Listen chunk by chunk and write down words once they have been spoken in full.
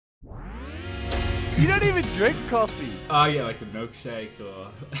You don't even drink coffee. Oh yeah, like a milkshake or.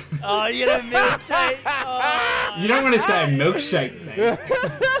 Oh, you don't milkshake. Oh. You don't want to say a milkshake, mate.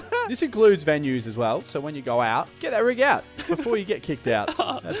 This includes venues as well. So when you go out, get that rig out before you get kicked out.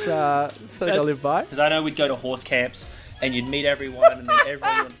 That's something I live by. Because I know we'd go to horse camps and you'd meet everyone, and then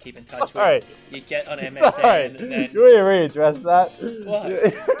everyone you want to keep in touch with. You'd get on MSN, and then. You want to readdress that?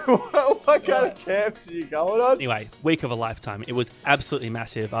 What? What kind of camps are you going on? Anyway, week of a lifetime. It was absolutely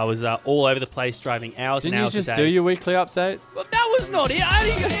massive. I was all over the place, driving hours Didn't and you hours just a day. do your weekly update? Well, that was not it. How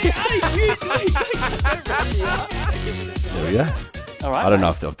did you There we go. All right. I don't know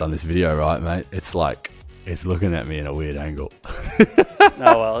if I've done this video right, mate. It's like, it's looking at me in a weird angle.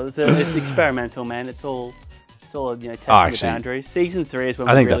 No, well, it's experimental, man. It's all testing the boundaries. Season 3 is when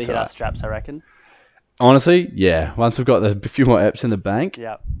we really hit our straps, I reckon. Honestly, yeah. Once we've got a few more eps in the bank,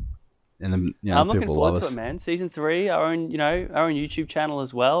 Yeah. and then I'm looking people forward love to us. it, man. Season 3, our own YouTube channel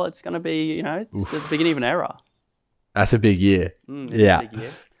as well. It's going to be, it's the beginning of an era. That's a big year. It is Yeah, a big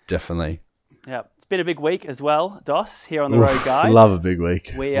year. definitely. Yeah, it's been a big week as well, Dos, here on the Road Guide. Love a big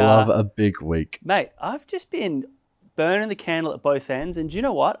week. We love a big week. Mate, I've just been burning the candle at both ends, and do you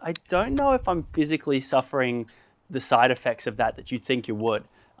know what? I don't know if I'm physically suffering the side effects of that you'd think you would.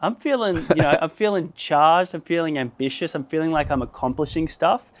 I'm feeling, I'm feeling charged. I'm feeling ambitious. I'm feeling like I'm accomplishing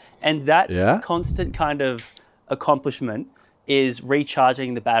stuff, and that constant kind of accomplishment is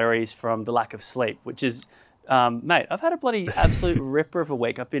recharging the batteries from the lack of sleep, which is. Mate, I've had a bloody absolute ripper of a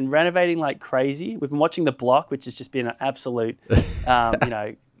week. I've been renovating like crazy. We've been watching The Block, which has just been an absolute,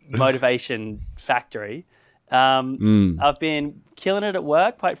 motivation factory. I've been killing it at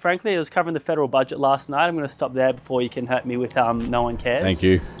work. Quite frankly, I was covering the federal budget last night. I'm going to stop there before you can hurt me with No One Cares. Thank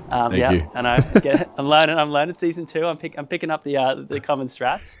you. Thank you. I know. I'm learning season 2. I'm picking up the common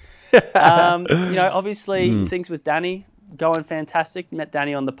strats. Obviously things with Danny going fantastic. Met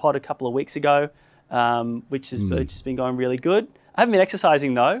Danny on the pod a couple of weeks ago. Which has just been going really good. I haven't been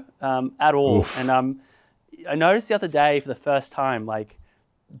exercising though, at all. Oof. And I noticed the other day for the first time, like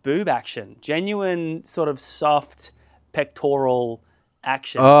boob action, genuine sort of soft pectoral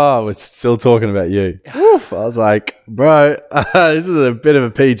action. Oh, we're still talking about you. Oof. I was like, bro, this is a bit of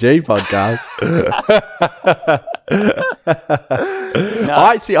a PG podcast.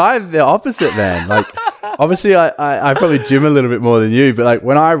 I have the opposite, man. Like, obviously, I probably gym a little bit more than you, but like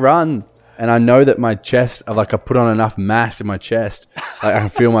when I run. And I know that my chest, I put on enough mass in my chest, like I can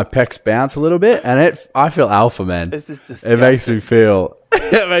feel my pecs bounce a little bit, and I feel alpha, man. This is disgusting. It makes me feel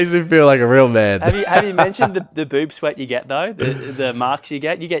like a real man. Have you mentioned the boob sweat you get though? The marks you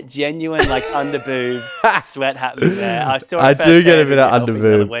get? You get genuine like under boob sweat happening there. I do get a bit of under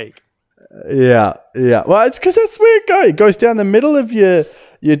boob. Yeah. Well, it's because that's where it goes. It goes down the middle of your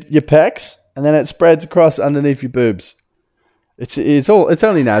pecs, and then it spreads across underneath your boobs. It's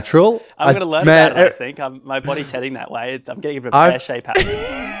only natural. I'm going to learn about it, I think. My body's heading that way. I'm getting a bit of pear shape happening.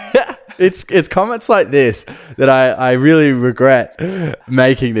 It's comments like this that I really regret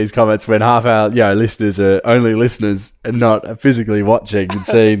making these comments when half our listeners are only listeners and not physically watching and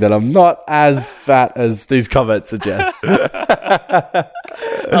seeing that I'm not as fat as these comments suggest. I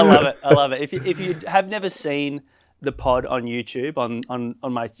love it. If you have never seen the pod on YouTube, on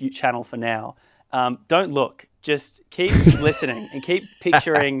my channel for now, don't look. Just keep listening and keep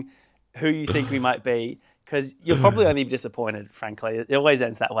picturing who you think we might be, because you'll probably only be disappointed, frankly. It always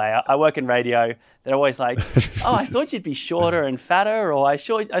ends that way. I work in radio. They're always like, oh, I thought you'd be shorter and fatter, or I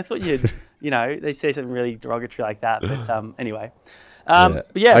thought you'd, they say something really derogatory like that. But anyway. But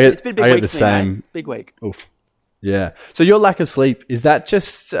yeah, it's been a big week for me, mate. Big week. Oof. Yeah. So your lack of sleep, is that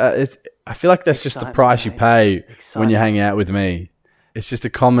just, I feel like that's just the price you pay when you hang out with me. It's just a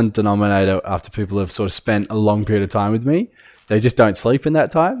common denominator after people have sort of spent a long period of time with me. They just don't sleep in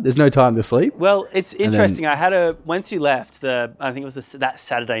that time. There's no time to sleep. Well, it's interesting. Once you left, I think it was that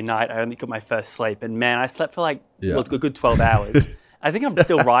Saturday night, I only got my first sleep. And man, I slept for a good 12 hours. I think I'm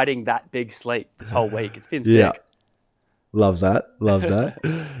still riding that big sleep this whole week. It's been sick. Yeah. Love that.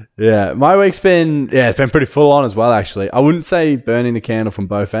 Yeah. My week's been, it's been pretty full on as well, actually. I wouldn't say burning the candle from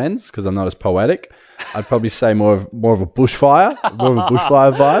both ends because I'm not as poetic. I'd probably say more of a bushfire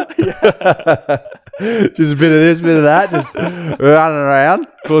vibe. Just a bit of this, bit of that, just running around,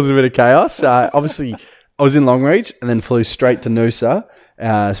 causing a bit of chaos. Obviously, I was in Longreach and then flew straight to Noosa.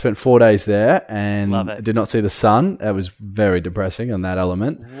 Spent 4 days there and did not see the sun. It was very depressing on that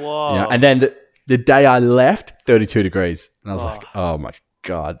element. Whoa. And then the day I left, 32 degrees. And I was like, oh my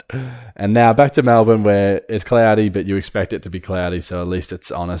God. And now back to Melbourne where it's cloudy, but you expect it to be cloudy. So at least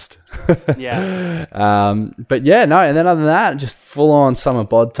it's honest. Yeah. And then other than that, just full on summer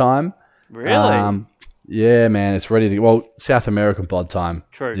bod time. Really? Yeah, man, it's ready to. Well, South American bod time.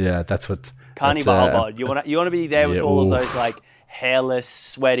 True. Yeah, that's what. Carnival bod. You want to be there with yeah, all oof. of those like hairless,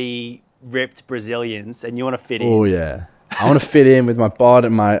 sweaty, ripped Brazilians, and you want to fit in. Oh yeah, I want to fit in with my bod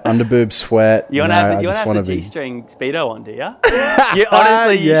and my underboob sweat. You want to have the G-string speedo on, do you?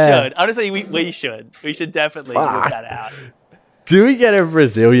 Honestly, you should. Honestly, we should. We should definitely work that out. Do we get a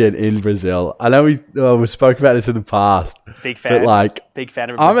Brazilian in Brazil? I know we spoke about this in the past. Big fan. But big fan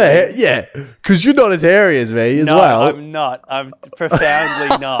of Brazil. because you're not as hairy as me as well. No, I'm not. I'm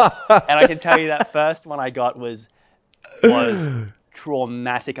profoundly not. And I can tell you that first one I got was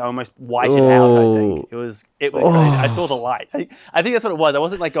traumatic. I almost whited out, I think. It was crazy. I saw the light. I think that's what it was. I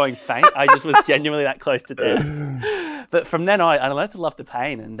wasn't like going faint. I just was genuinely that close to death. But from then on, I learned to love the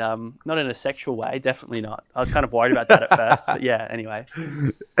pain, and not in a sexual way, definitely not. I was kind of worried about that at first, but yeah, anyway.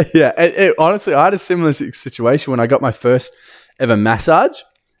 Yeah, honestly, I had a similar situation when I got my first ever massage.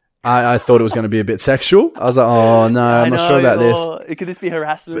 I thought it was going to be a bit sexual. I was like, oh no, I'm not sure about this. Could this be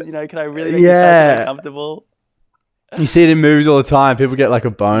harassment? Can I really make this person uncomfortable? You see it in movies all the time. People get like a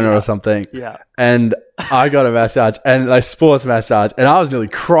boner or something. Yeah. And I got a massage, and like sports massage, and I was nearly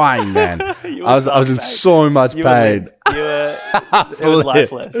crying, man. I was in so much pain. It was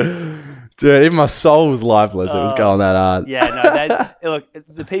lifeless. Dude, even my soul was lifeless. It was going that hard. Yeah, no. Look,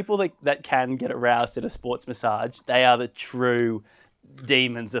 the people that can get aroused at a sports massage, they are the true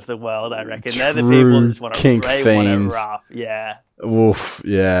demons of the world, I reckon. They're the people that just want to rough. Yeah. Oof.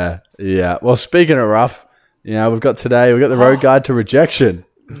 Yeah. Well, speaking of rough, we've got the road guide to rejection.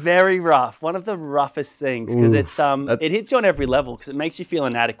 Very rough. One of the roughest things because it hits you on every level because it makes you feel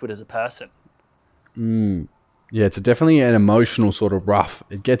inadequate as a person. Yeah, it's definitely an emotional sort of rough.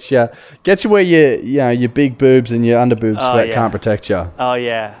 It gets you where your big boobs and your underboob sweat can't protect you. Oh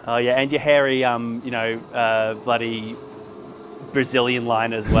yeah, and your hairy bloody Brazilian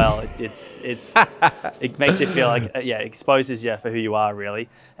line as well. It makes you feel like exposes you for who you are really.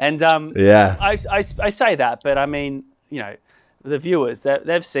 And I say that, but I mean the viewers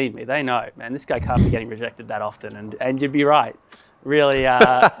they've seen me, they know, man, this guy can't be getting rejected that often, and you'd be right. Really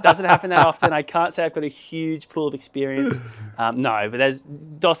doesn't happen that often. I can't say I've got a huge pool of experience. No,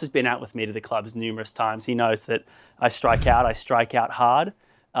 but Dos has been out with me to the clubs numerous times. He knows that I strike out hard.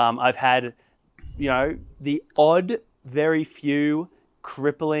 I've had the odd, very few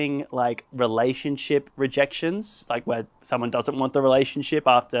crippling like relationship rejections, like where someone doesn't want the relationship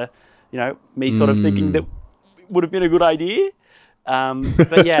after me sort of thinking that would have been a good idea.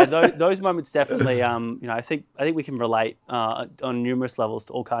 But yeah, those moments definitely. I think we can relate on numerous levels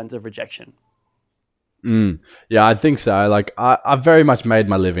to all kinds of rejection. Yeah, I think so. Like I've very much made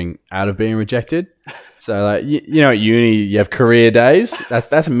my living out of being rejected. So like at uni you have career days.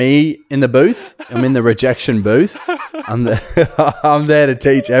 That's me in the booth. I'm in the rejection booth. I'm there to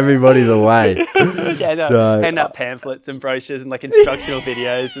teach everybody the way. Hand out pamphlets and brochures and like instructional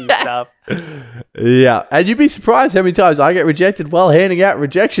videos and stuff. Yeah, and you'd be surprised how many times I get rejected while handing out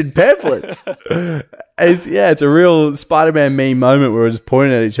rejection pamphlets. It's a real Spider-Man meme moment where we're just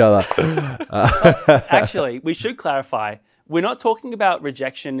pointing at each other. Actually, we should clarify. We're not talking about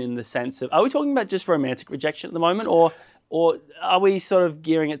rejection in the sense of... Are we talking about just romantic rejection at the moment? Or are we sort of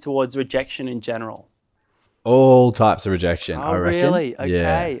gearing it towards rejection in general? All types of rejection, I reckon. Oh, really?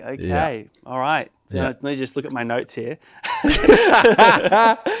 Okay. Yeah. All right. Yeah. Let me just look at my notes here.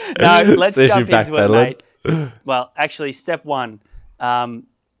 No, let's jump into it, mate. Well, actually, step one. And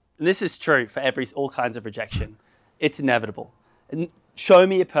this is true for all kinds of rejection. It's inevitable. And show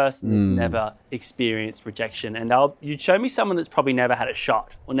me a person that's never experienced rejection, and you'd show me someone that's probably never had a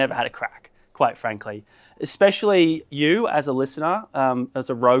shot or never had a crack, quite frankly. Especially you as a listener, as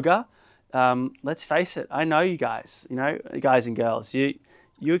a roger. Let's face it, I know you guys, guys and girls, you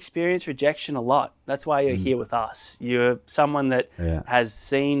experience rejection a lot. That's why you're here with us. You're someone that has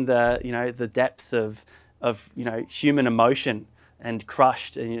seen the depths of human emotion and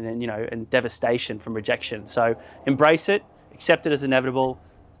crushed and devastation from rejection. So embrace it, accept it as inevitable,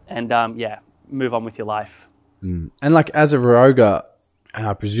 and move on with your life. And like as a roger,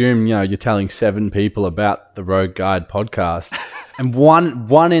 I presume you're telling 7 people about the Road Guide podcast, and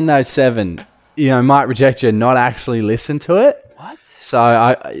one in those 7 might reject you and not actually listen to it. What? So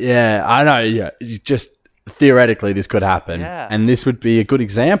I know. Yeah, just theoretically this could happen, and this would be a good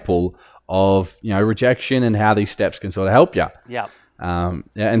example of rejection and how these steps can sort of help you. Yeah.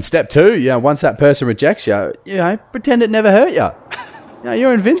 And step 2, once that person rejects you, pretend it never hurt you.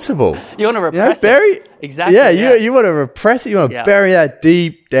 You're invincible. You want to repress it. Exactly. Yeah, you want to repress it. You want to bury that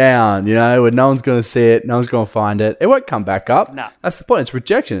deep down, where no one's going to see it, no one's going to find it. It won't come back up. No. That's the point. It's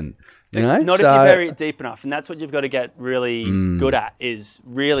rejection. Not if you bury it deep enough. And that's what you've got to get really good at, is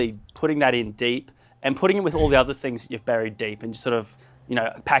really putting that in deep and putting it with all the other things that you've buried deep, and just sort of,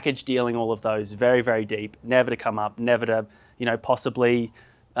 package dealing all of those very, very deep, never to come up, never to, possibly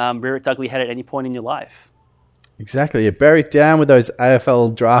rear its ugly head at any point in your life. Exactly. You bury it down with those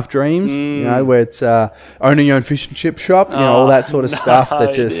AFL draft dreams, where it's owning your own fish and chip shop, all that sort of stuff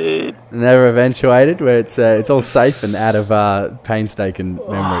that just never eventuated, where it's all safe and out of painstaking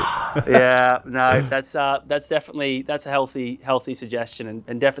memory. Yeah, no, that's definitely a healthy suggestion,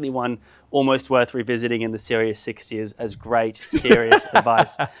 and definitely one almost worth revisiting in the Serious 60 as great, serious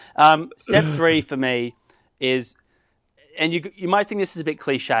advice. Step 3 for me is, and you might think this is a bit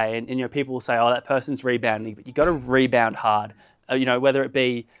cliche, and people will say, oh, that person's rebounding, but you got to rebound hard. Whether it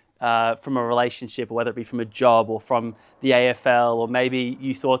be from a relationship, or whether it be from a job, or from the AFL, or maybe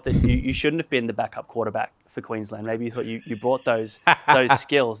you thought that you shouldn't have been the backup quarterback for Queensland. Maybe you thought you brought those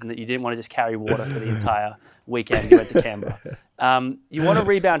skills, and that you didn't want to just carry water for the entire weekend you went to Canberra. You want to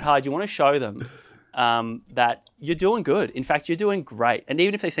rebound hard. You want to show them that you're doing good. In fact, you're doing great. And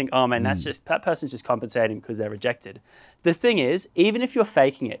even if they think, oh man, that person's just compensating because they're rejected. The thing is, even if you're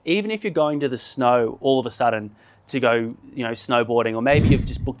faking it, even if you're going to the snow all of a sudden to go, snowboarding, or maybe you've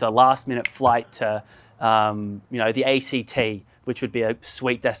just booked a last minute flight to, the ACT, which would be a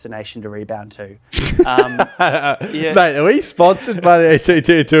sweet destination to rebound to. Mate, are we sponsored by the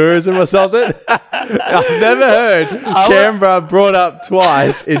ACT Tourism or something? I've never heard Canberra brought up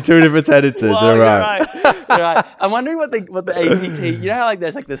twice in 2 different sentences in a row. You're right. I'm wondering what the ACT, how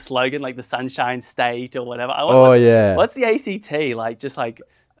there's the slogan, the Sunshine State or whatever. What's the ACT? Just a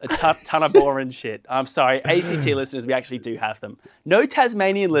ton of boring shit. I'm sorry, ACT listeners, we actually do have them. No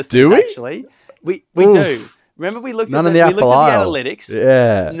Tasmanian listeners, do we? Actually. We do. Remember, we looked at the analytics.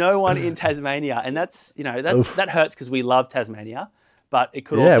 Yeah. No one in Tasmania, and that hurts because we love Tasmania, but it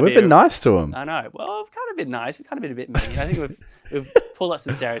could also be. We've been nice to them. I know. Well, we've kind of been nice. We've kind of been a bit mean. I think we've pulled up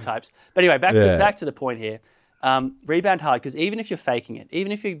some stereotypes. But anyway, back to the point here. Rebound hard, because even if you're faking it,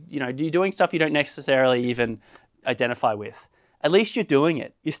 even if you're doing stuff you don't necessarily even identify with, at least you're doing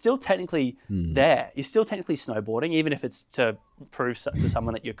it. You're still technically there. You're still technically snowboarding, even if it's to prove to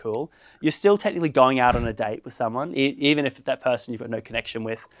someone that you're cool. You're still technically going out on a date with someone, even if that person you've got no connection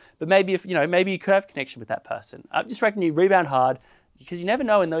with. But maybe maybe you could have connection with that person. I just reckon you rebound hard, because you never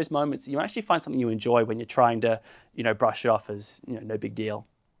know in those moments. You actually find something you enjoy when you're trying to, brush it off as no big deal.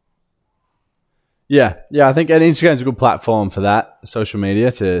 Yeah, I think Instagram's a good platform for that, social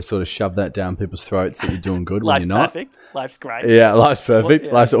media, to sort of shove that down people's throats that you're doing good when you're not. Life's perfect. Life's great. Yeah, life's perfect.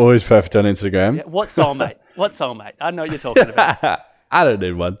 Life's always perfect on Instagram. Yeah, what soulmate? What soulmate? I know what you're talking about. I don't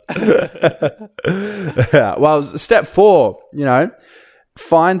need one. Well, step 4,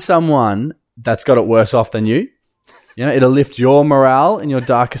 find someone that's got it worse off than you. It'll lift your morale in your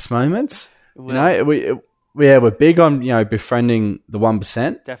darkest moments. We're big on, befriending the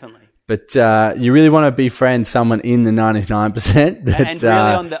 1%. Definitely. But you really want to befriend someone in the 99%. And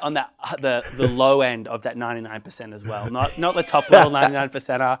really on the low end of that 99% as well. Not the top level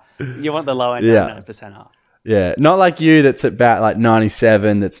 99%er. You want the low end 99%er. Yeah, not like you that's about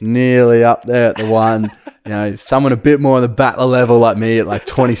 97, that's nearly up there at the one. Someone a bit more on the battler level like me at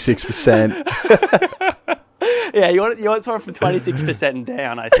 26%. Yeah, you want someone from 26% and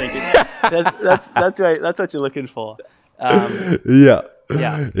down, I think. That's what you're looking for. Yeah.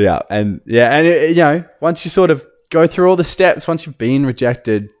 And once you sort of go through all the steps, once you've been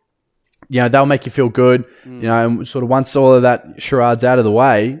rejected, they'll make you feel good. And sort of once all of that charade's out of the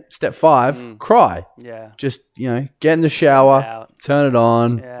way, step 5, cry. Yeah. Just, get in the shower, turn it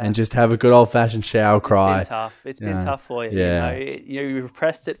on, and just have a good old fashioned shower cry. It's been tough. It's been tough for you. Yeah. You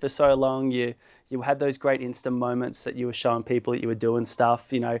repressed it for so long. You had those great Insta moments that you were showing people that you were doing stuff.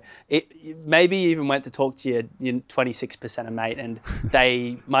 Maybe you even went to talk to your 26%er mate, and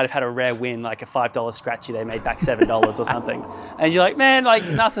they might have had a rare win, like a $5 scratchy. They made back $7 or something. And you're like, man,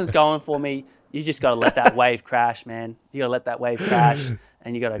 nothing's going for me. You just got to let that wave crash, man. You got to let that wave crash,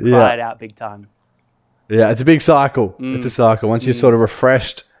 and you got to cry it out big time. Yeah, it's a big cycle. It's a cycle. Once you're sort of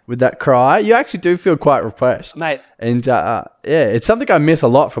refreshed with that cry, you actually do feel quite refreshed, mate. And it's something I miss a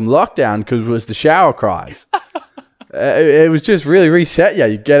lot from lockdown, because it was the shower cries. It was just really reset you.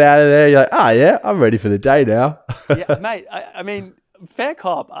 You get out of there, you're like, I'm ready for the day now. Yeah, mate. I mean, fair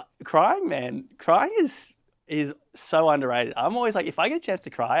cop. Crying, man. Crying is so underrated. I'm always like, if I get a chance to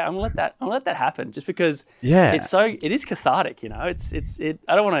cry, I'm gonna let that happen, just because it is cathartic. I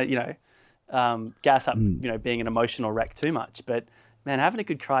don't want to gas up being an emotional wreck too much, but man, having a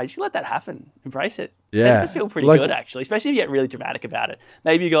good cry, just let that happen. Embrace it. Yeah. It tends to feel pretty good, actually, especially if you get really dramatic about it.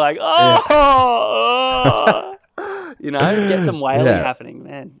 Maybe you go like, get some wailing happening,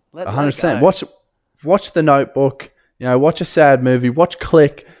 man. 100%. Watch The Notebook, watch a sad movie, watch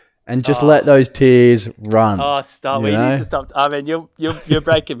Click, and just let those tears run. Oh, stop! We need to stop. I mean, you're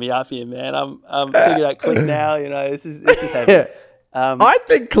breaking me up here, man. I'm thinking about Click now. You know, this is heavy. I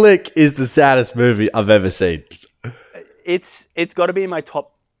think Click is the saddest movie I've ever seen. It's got to be in my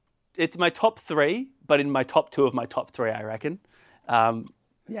top. It's my top 3, but in my top 2 of my top 3, I reckon.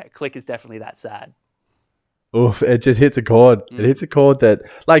 Yeah, Click is definitely that sad. Oof! It just hits a chord. It hits a chord that,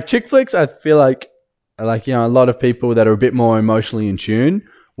 like chick flicks, I feel like a lot of people that are a bit more emotionally in tune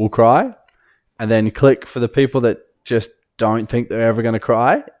will cry, and then Click, for the people that just don't think they're ever going to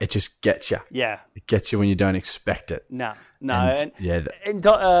cry, it just gets you. Yeah, it gets you when you don't expect it. No, and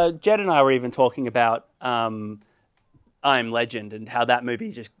Jed and I were even talking about I Am Legend and how that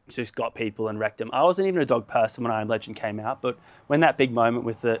movie just got people and wrecked them. I wasn't even a dog person when I Am Legend came out, but when that big moment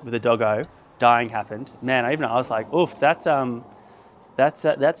with the doggo dying happened, man, I was like, oof, that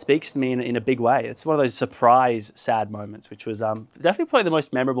speaks to me in a big way. It's one of those surprise sad moments, which was definitely probably the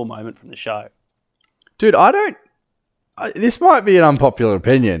most memorable moment from the show. Dude, this might be an unpopular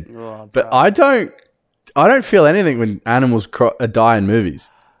opinion, but I don't feel anything when animals die in movies.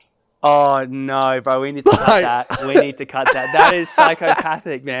 Oh no, bro! We need to cut that. We need to cut that. That is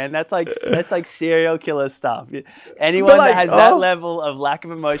psychopathic, man. That's like serial killer stuff. Anyone that has that level of lack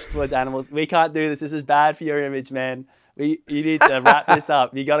of emotion towards animals, we can't do this. This is bad for your image, man. You need to wrap this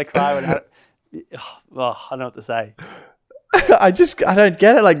up. You got to cry when. I don't know what to say. I don't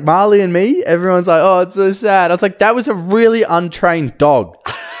get it. Like Marley and Me, everyone's like, "Oh, it's so sad." I was like, that was a really untrained dog.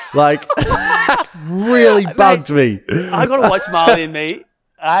 Like, really bugged me. I got to watch Marley and Me.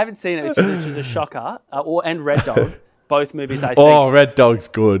 I haven't seen it, which is a shocker. And Red Dog, both movies I think. Oh, Red Dog's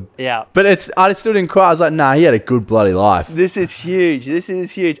good. Yeah. But I still didn't cry. I was like, nah, he had a good bloody life. This is huge.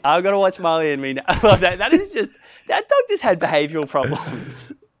 I've got to watch Marley and Me now. that dog just had behavioural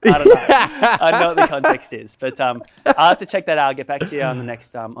problems. I don't know. I don't know what the context is. But I'll have to check that out. I'll get back to you on the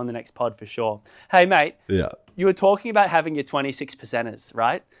next pod for sure. Hey, mate. Yeah. You were talking about having your 26%ers,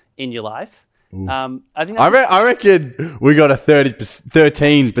 right, in your life. I reckon we got a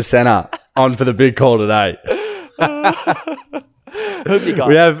 13%er on for the big call today. Who have you got?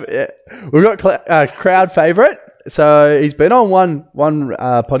 We've got crowd favourite. So he's been on one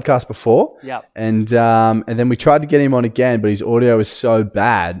podcast before. Yeah. And then we tried to get him on again, but his audio was so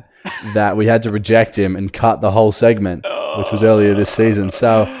bad that we had to reject him and cut the whole segment, which was earlier this season.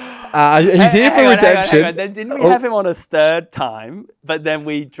 So he's here for redemption. Hang on. Then didn't we have him on a third time, but then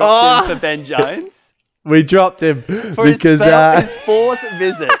we dropped him for Ben Jones? We dropped him for because his fourth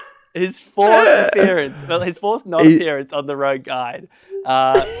visit, his fourth appearance, his fourth non-appearance on the Road Guide.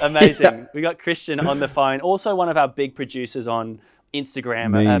 Amazing. Yeah. We got Christian on the phone, also one of our big producers on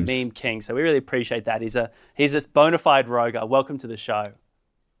Instagram, Meme King. So we really appreciate that. He's a bona fide roger. Welcome to the show.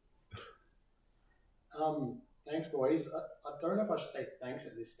 Thanks, boys. I don't know if I should say thanks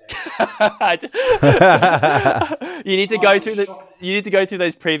at this stage. You need to go through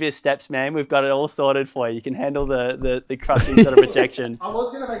those previous steps, man. We've got it all sorted for you. You can handle the crushing sort of rejection. I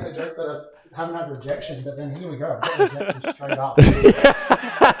was going to make the joke that I haven't had rejection, but then here we go. I've got rejected straight up.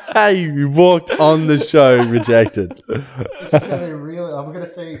 Hey, you walked on the show rejected. This is going to be really.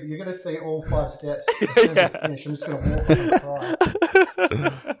 You're going to see all 5 steps as soon as I finish. I'm just going to walk and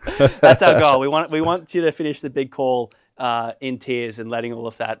cry. That's our goal. We want you to finish the big call in tears and letting all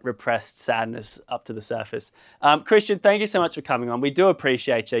of that repressed sadness up to the surface. Christian, thank you so much for coming on. We do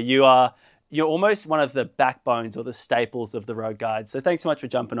appreciate you. You're almost one of the backbones or the staples of the Road Guide. So thanks so much for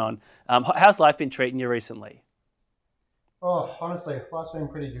jumping on. How's life been treating you recently? Oh, honestly, life's been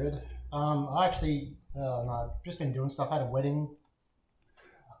pretty good. I've just been doing stuff. I had a wedding.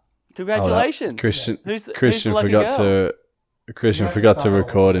 Congratulations. Christian forgot to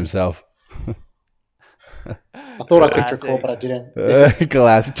record himself. I thought I could record, but I didn't.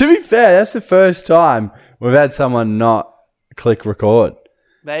 Classic. To be fair, that's the first time we've had someone not click record.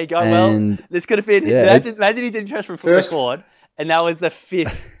 There you go. Well, this could have been... Yeah, imagine he didn't press record, and that was the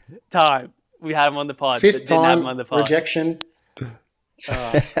 5th time we had him on the pod. 5th time, rejection.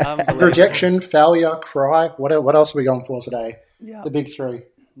 Oh, rejection, failure, cry. What else are we going for today? Yeah. The big 3.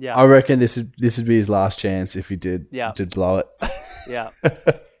 Yeah. I reckon this would be his last chance if he did blow it. Yeah.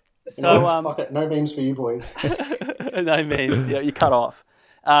 So fuck it. No memes for you boys. No memes. Yeah, you cut off.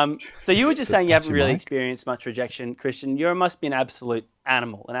 So you were just saying you haven't really experienced much rejection, Christian. You must be an absolute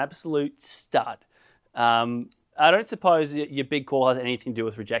animal, an absolute stud. I don't suppose your big call has anything to do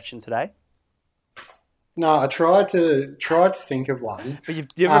with rejection today. No, I tried to think of one. But you've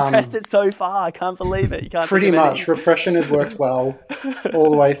repressed it so far. I can't believe it. You can't. Pretty much, repression has worked well all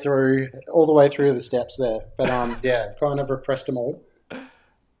the way through the steps there. But kind of repressed them all.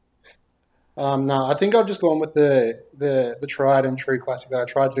 No, I think I've just gone with the tried and true classic that I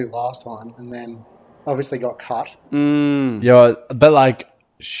tried to do last time, and then obviously got cut. Yeah, but like,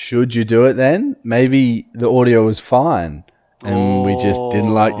 should you do it then? Maybe the audio was fine, and we just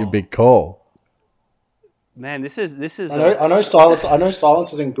didn't like your big call. Man, this is. I know silence. I know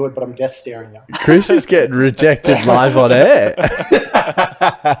silence isn't good, but I'm death staring you. Chris is getting rejected live on air.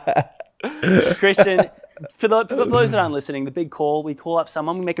 Christian, for those that aren't listening, the big call, we call up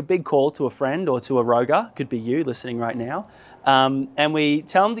someone, we make a big call to a friend or to a roger, could be you listening right now, and we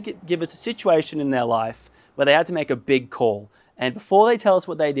tell them to give us a situation in their life where they had to make a big call. And before they tell us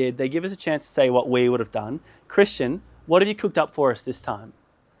what they did, they give us a chance to say what we would have done. Christian, what have you cooked up for us this time?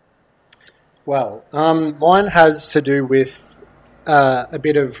 Well, mine has to do with a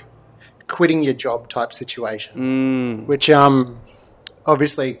bit of quitting your job type situation, which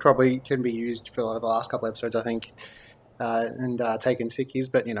obviously probably can be used for the last couple of episodes, I think, and taking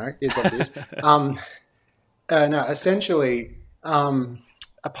sickies, but, is what it is. No, essentially, a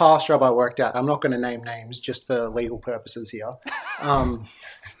past job I worked at, I'm not going to name names just for legal purposes here,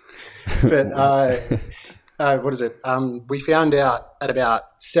 but what is it? We found out at about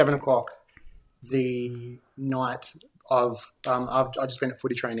 7 o'clock the night of I just went at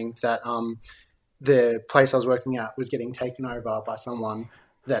footy training that the place I was working at was getting taken over by someone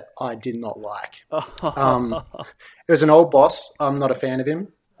that I did not like. It was an old boss. I'm not a fan of him.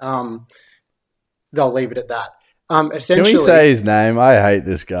 They'll leave it at that. Essentially, Can we say his name? I hate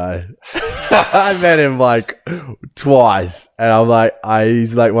this guy. I met him like twice, and I'm like,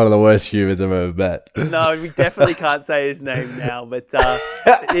 he's like one of the worst humans I've ever met. No, we definitely can't say his name now, but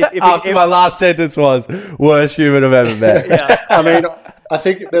After my last sentence was worst human I've ever met. Yeah. I mean, I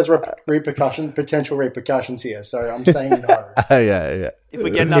think there's potential repercussions here, so I'm saying no. Yeah. If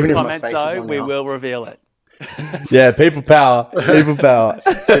we get enough Even if my comments, face is though, on we now. will reveal it. Yeah, people power. People power.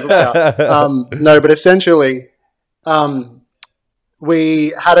 No, but essentially,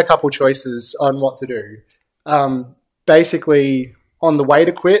 we had a couple choices on what to do. Basically, on the way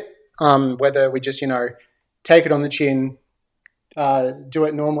to quit, whether we just, take it on the chin, do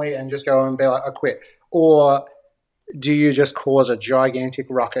it normally and just go and be like, I quit. Or do you just cause a gigantic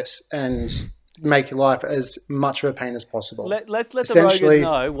ruckus and make your life as much of a pain as possible? Let's let the Rogers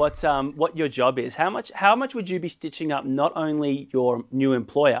know what your job is. How much would you be stitching up not only your new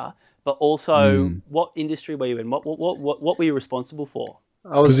employer, but also what industry were you in? What were you responsible for?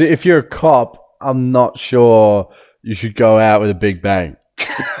 Because if you're a cop, I'm not sure you should go out with a big bang.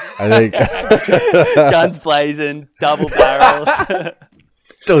 I think guns blazing, double barrels.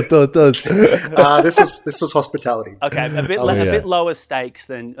 This was hospitality. Okay, a bit lower stakes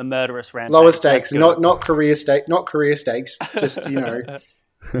than a murderous rampage. Lower stakes, not career stakes. Just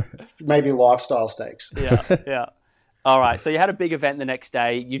maybe lifestyle stakes. Yeah. All right. So you had a big event the next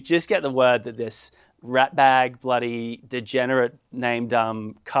day. You just get the word that this ratbag, bloody degenerate named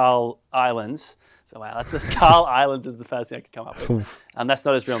Carl Islands. So wow, that's the Carl Islands is the first thing I could come up with. That's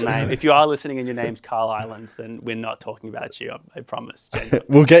not his real name. If you are listening and your name's Carl Islands, then we're not talking about you. I promise. Genuinely.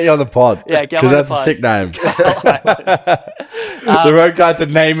 We'll get you on the pod. Yeah, get because on that's the pod. a sick name. The road guide to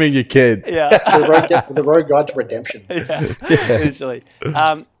naming your kid. Yeah, the road guide to redemption. Usually.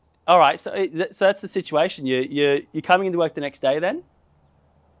 All right, so that's the situation. You're coming into work the next day then?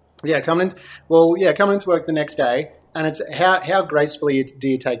 Yeah, coming into work the next day, and it's how gracefully do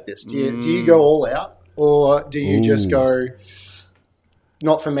you take this? Do you go all out, or do you just go,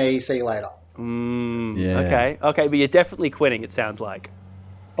 not for me, see you later? Yeah. Okay, but you're definitely quitting. It sounds like.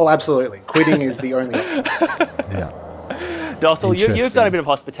 Oh, absolutely. Quitting is the only option. Yeah. Dossel, you've done a bit of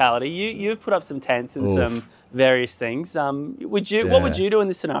hospitality. You've put up some tents and some various things. What would you do in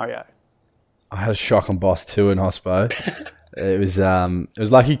this scenario? I had a shocking boss too in hospo. It was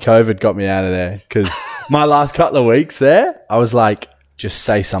lucky COVID got me out of there, because my last couple of weeks there, I was like, just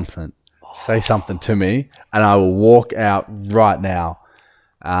say something to me, and I will walk out right now.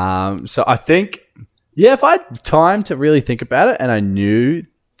 So I think, if I had time to really think about it, and I knew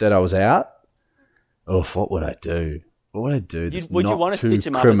that I was out, what would I do? What would I do? Would you want to stitch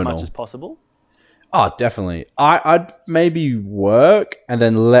him up as much as possible? Oh, definitely. I'd maybe work and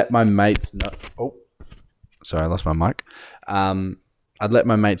then let my mates know. Oh, sorry, I lost my mic. I'd let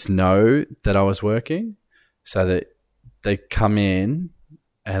my mates know that I was working, so that they come in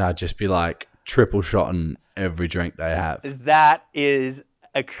and I'd just be like triple shotting every drink they have. That is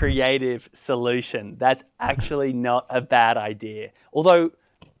a creative solution. That's actually not a bad idea. Although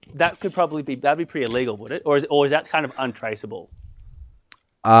that'd be pretty illegal, would it? Or is that kind of untraceable?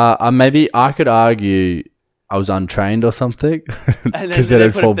 Maybe I could argue I was untrained or something, And because then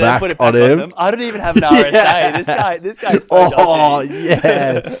it'd fall back on him. them. I don't even have an RSA. This guy's so Oh dodgy.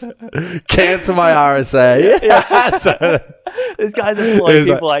 yes, cancel my RSA. So, This guy's employing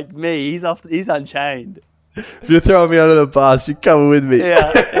people like me. He's unchained. if you're throwing me under the bus, you're coming with me.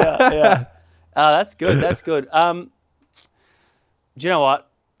 Yeah. That's good. That's good. Do you know what?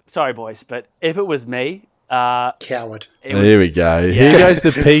 Sorry, boys, but if it was me, Coward. Here we go. Here goes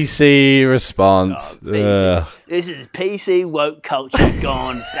the PC response. PC. This is PC woke culture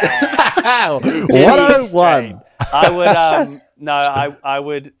gone bad. 101. I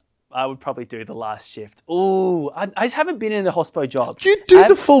would. I would probably do the last shift. Ooh, I just haven't been in a hospo job. You do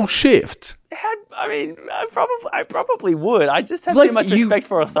the full shift. I probably would. I just have Like, too much respect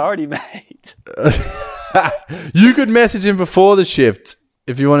for authority, mate. You could message him before the shift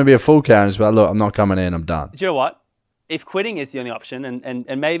if you want to be a full cow and just be like, look, I'm not coming in, I'm done. Do you know what? If quitting is the only option,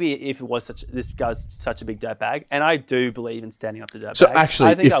 and maybe if it was this guy's such a big dirtbag, and I do believe in standing up to dirtbags. So actually,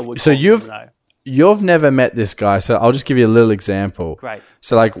 I think I would. You've never met this guy, so I'll just give you a little example. Great.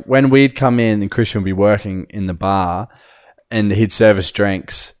 So like when we'd come in and Christian would be working in the bar and he'd serve us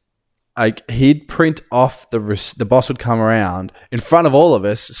drinks, like he'd print off the boss would come around in front of all of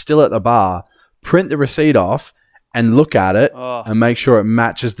us, still at the bar, print the receipt off and look at it and make sure it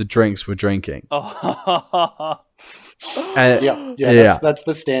matches the drinks we're drinking. Yeah. That's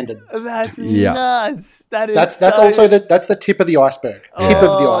the standard. That's nuts. That's also the tip of the iceberg. Tip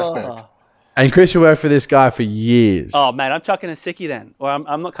of the iceberg. And Christian worked for this guy for years. Oh man, I'm chucking a sickie then, or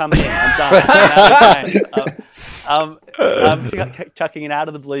I'm not coming in. I'm done. I'm chucking it out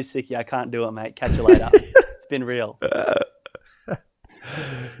of the blue sickie. I can't do it, mate. Catch you later. It's been real.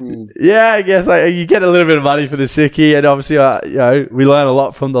 Yeah, I guess you get a little bit of money for the sickie, and obviously, we learn a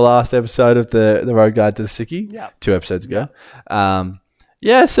lot from the last episode of the Road Guide to the Sickie, 2 episodes ago. I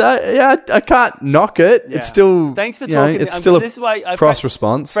can't knock it. Yeah. It's still thanks for talking. It's still this is why cross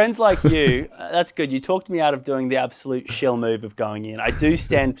response. Friends like you, that's good. You talked me out of doing the absolute shill move of going in. I do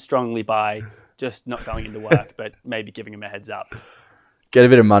stand strongly by just not going into work, but maybe giving him a heads up. Get a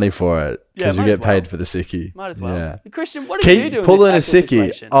bit of money for it because you get paid for the sickie. Might as well. Yeah. Christian, what are you doing? Keep pulling a sickie.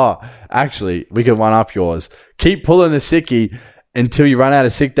 Situation? Oh, actually, we could one up yours. Keep pulling the sickie until you run out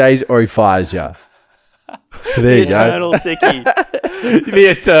of sick days or he fires you. There you go. Eternal sickie. The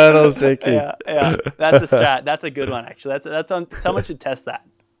eternal sickie. Yeah. That's a strat. That's a good one, actually. That's on. Someone should test that.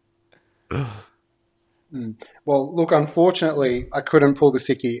 Well, look, unfortunately, I couldn't pull the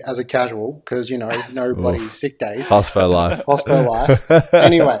sickie as a casual because, no bloody sick days. Hospo life.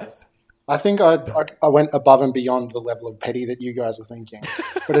 Anyways, I think I went above and beyond the level of petty that you guys were thinking.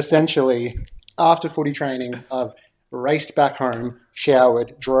 But essentially, after footy training, I've raced back home,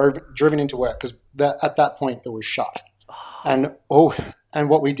 showered, driven into work because at that point it was shut. And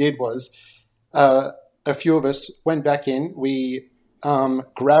what we did was a few of us went back in. We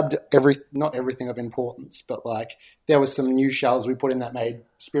grabbed not everything of importance, but like there was some new shelves we put in that made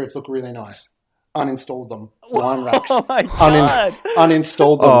spirits look really nice. Uninstalled them. Wine racks. Oh my God.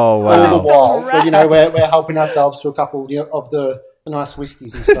 Uninstalled them. Oh, wow. All the while, we're helping ourselves to a couple of the nice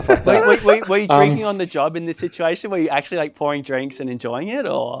whiskies and stuff like that. Were you drinking on the job in this situation? Were you actually like pouring drinks and enjoying it,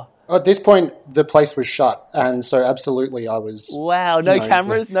 or? At this point, the place was shut, and so absolutely I was... Wow, no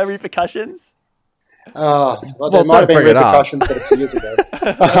cameras, no repercussions? There might have been repercussions, but it's years ago.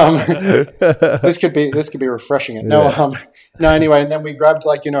 This could be refreshing it. No, anyway, and then we grabbed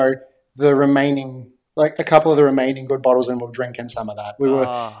the remaining... a couple of the remaining good bottles, and we're drinking some of that.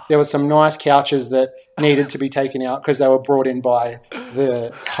 There were some nice couches that needed to be taken out because they were brought in by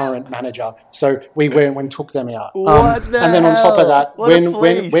the current manager. So we went and took them out. And then on top of that, when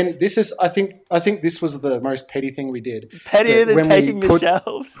this is, I think this was the most petty thing we did. Pettier than taking the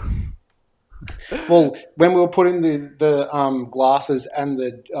shelves. Well, when we were putting the glasses and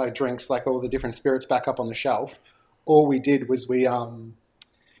the drinks, like all the different spirits, back up on the shelf, all we did was we put,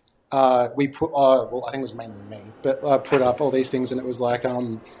 I think it was mainly me, but I put up all these things, and it was like,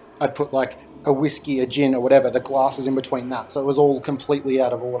 I'd put like a whiskey, a gin, or whatever, the glasses in between that. So it was all completely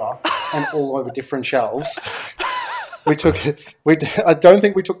out of order and all over different shelves. I don't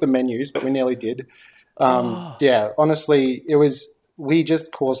think we took the menus, but we nearly did. Honestly, we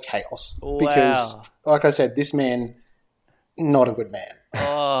just caused chaos because, like I said, this man, not a good man.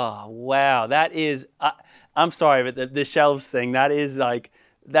 Oh, wow. That is, I'm sorry, but the shelves thing, that is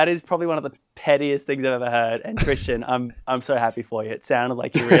probably one of the pettiest things I've ever heard. And Christian, I'm so happy for you. It sounded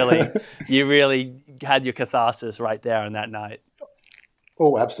like you really had your catharsis right there on that night.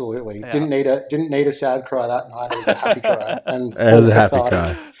 Oh, absolutely. Yeah. Didn't need a sad cry that night. It was a happy cry. And it was a happy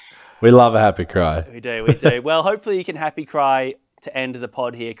cry. We love a happy cry. We do. Well, hopefully you can happy cry to end the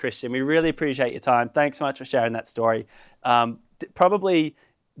pod here, Christian. We really appreciate your time. Thanks so much for sharing that story. Probably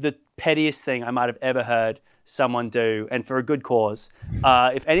the pettiest thing I might have ever heard someone do, and for a good cause.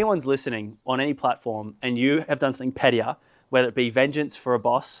 If anyone's listening on any platform and you have done something pettier, whether it be vengeance for a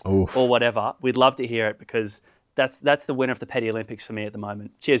boss or whatever, we'd love to hear it, because that's the winner of the Petty Olympics for me at the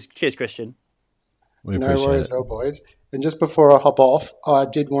moment. Cheers, Christian. We No appreciate worries it. at all, boys. And just before I hop off, I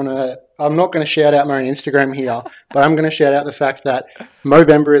did want to... I'm not going to shout out my own Instagram here, but I'm going to shout out the fact that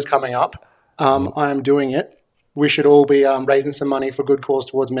Movember is coming up. I am doing it. We should all be raising some money for good cause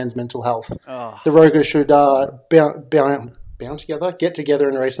towards men's mental health. The Rogers should bound together, get together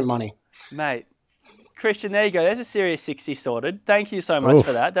and raise some money. Mate, Christian, there you go. There's a Serious 60 sorted. Thank you so much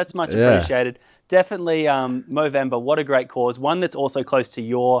for that. That's much appreciated. Definitely Movember, what a great cause. One that's also close to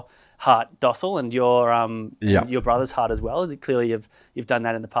your heart, Dossel, and your brother's heart as well. Clearly you've done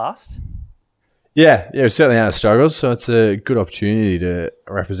that in the past. Yeah, we've certainly had our struggles, so it's a good opportunity to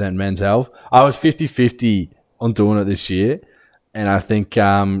represent men's health. I was 50-50 on doing it this year, and I think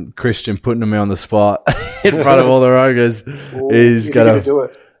Christian putting me on the spot in front of all the Rogers is going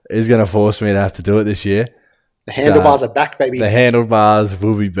to force me to have to do it this year. The handlebars are back, baby. The handlebars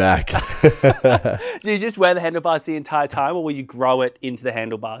will be back. Do you just wear the handlebars the entire time, or will you grow it into the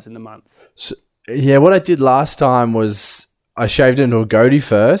handlebars in the month? So, what I did last time was I shaved into a goatee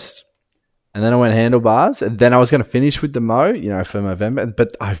first, and then I went handlebars, and then I was going to finish with the mo, for November.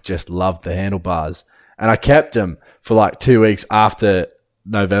 But I've just loved the handlebars, and I kept them for like 2 weeks after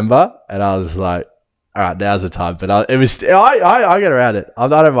November, and I was like, all right, now's the time. But I get around it. I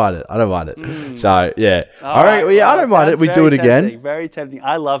don't mind it. So yeah, I don't mind it. We do it again. Very tempting.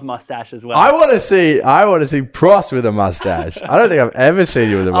 I love mustache as well. I want to see Prost with a mustache. I don't think I've ever seen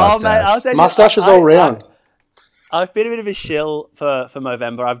you with a mustache. Mate, mustache is all round. I've been a bit of a shill for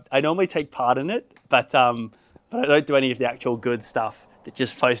Movember. I normally take part in it, but I don't do any of the actual good stuff that you're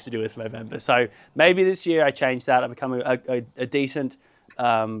supposed to do with Movember. So maybe this year I change that. I become a decent,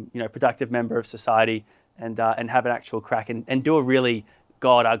 productive member of society and have an actual crack and do a really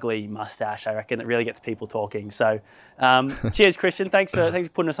god ugly mustache. I reckon that really gets people talking. So, cheers, Christian. Thanks for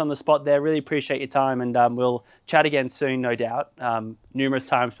putting us on the spot there. Really appreciate your time, and we'll chat again soon, no doubt. Numerous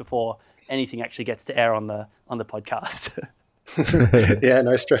times before anything actually gets to air on the podcast. Yeah,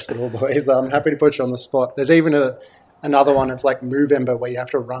 no stress at all, boys. I'm happy to put you on the spot. There's even another one. It's like Movember, where you have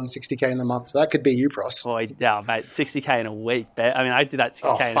to run 60K in the month. So that could be you, Pros. Oh, yeah, mate, 60K in a week. I mean, I did that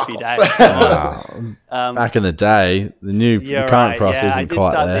 60K in a few days. Back in the day, the current Pros isn't quite there. I did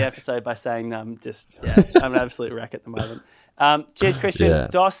start the episode by saying I'm an absolute wreck at the moment. Cheers, Christian. Yeah.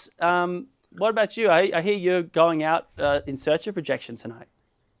 Dos, what about you? I hear you're going out in search of rejection tonight.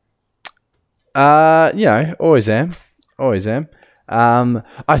 Always am.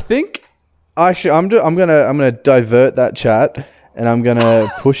 I think actually I'm gonna divert that chat, and I'm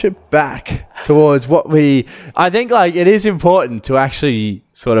gonna push it back towards I think like it is important to actually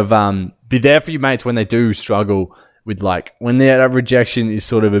sort of be there for your mates when they do struggle with, like, when their rejection is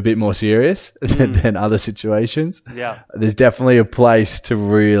sort of a bit more serious than other situations. Yeah, there's definitely a place to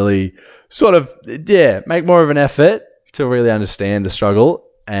really sort of make more of an effort to really understand the struggle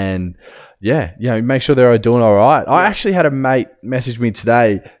and make sure they're doing all right. I actually had a mate message me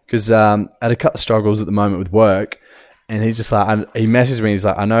today because I had a couple of struggles at the moment with work, and he's just like, he messaged me. He's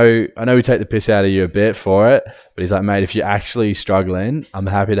like, I know we take the piss out of you a bit for it, but he's like, mate, if you're actually struggling, I'm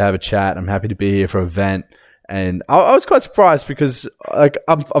happy to have a chat. I'm happy to be here for a vent. And I was quite surprised because like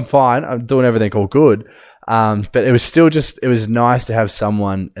I'm fine. I'm doing everything all good. But it was still it was nice to have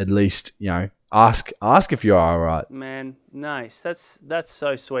someone at least, ask if you're all right. Man, nice. That's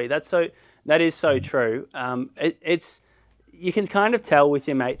so sweet. That is so true. It's you can kind of tell with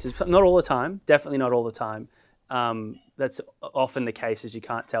your mates. It's not all the time, definitely not all the time. That's often the case, as you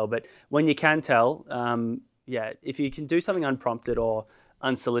can't tell. But when you can tell, if you can do something unprompted or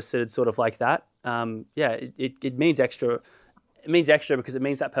unsolicited, sort of like that, it means extra. It means extra because it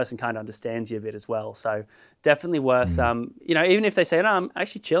means that person kind of understands you a bit as well. So definitely worth, even if they say, no, I'm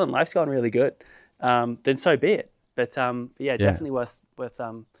actually chilling, life's going really good, then so be it. But definitely worth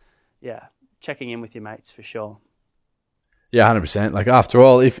checking in with your mates for sure. Yeah, 100%. Like, after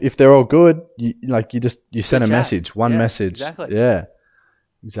all, if they're all good, you send a message, one message. Exactly. Yeah,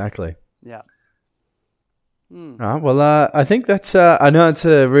 exactly. Yeah. All right, well, I think that's, I know it's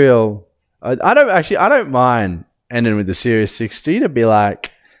a real, I don't mind ending with the Serious 60 to be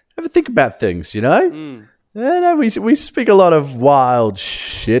like, have a think about things, we speak a lot of wild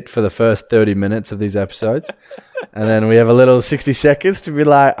shit for the first 30 minutes of these episodes. And then we have a little 60 seconds to be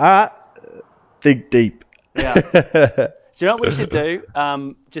like, think deep. Yeah. Do you know what we should do?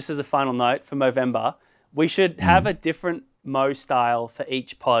 Just as a final note for Movember, we should have a different Mo style for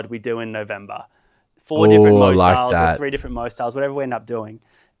each pod we do in November. 4 different Mo like styles or that. 3 different Mo styles, whatever we end up doing.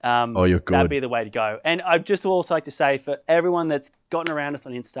 You're good. That'd be the way to go. And I'd just also like to say for everyone that's gotten around us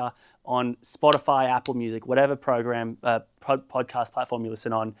on Insta, on Spotify, Apple Music, whatever program, podcast platform you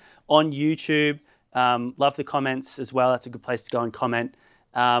listen on YouTube, love the comments as well. That's a good place to go and comment.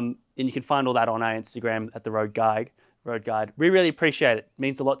 And you can find all that on our Instagram at the Road Guide. We really appreciate it. It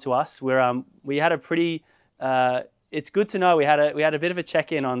means a lot to us. We had a pretty. It's good to know we had a bit of a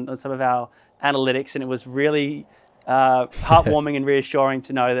check-in on some of our analytics, and it was really heartwarming and reassuring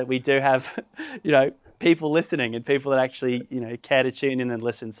to know that we do have, people listening and people that actually, care to tune in and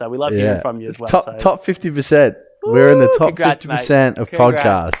listen. So we love hearing from you as well. Top 50%. We're in the top congrats, 50% of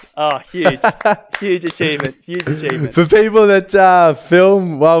Congrats. podcasts. Oh, huge achievement. Huge achievement. For people that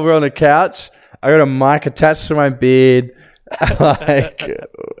film while we're on a couch, I got a mic attached to my beard.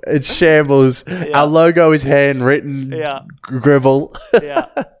 It's shambles. Yeah. Our logo is handwritten. Yeah. Grivel. Yeah.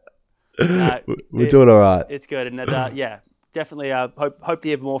 We're doing all right. It's good. And definitely hope to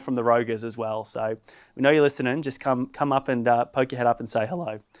hear more from the Rogers as well. So we know you're listening. Just come up and poke your head up and say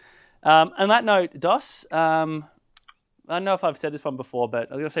hello. On that note, Dos, I don't know if I've said this one before,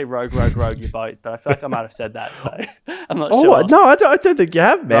 but I was going to say rogue your boat, but I feel like I might have said that, so I'm not sure. No, I don't think you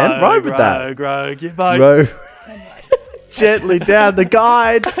have, man. Ride with that. Rogue your boat. Rogue. Gently down the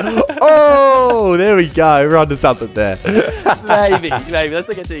guide. Oh, there we go. We're onto something there. Maybe. Let's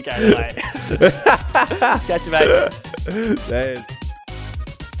not get too carried away. Catch you, mate. Thanks.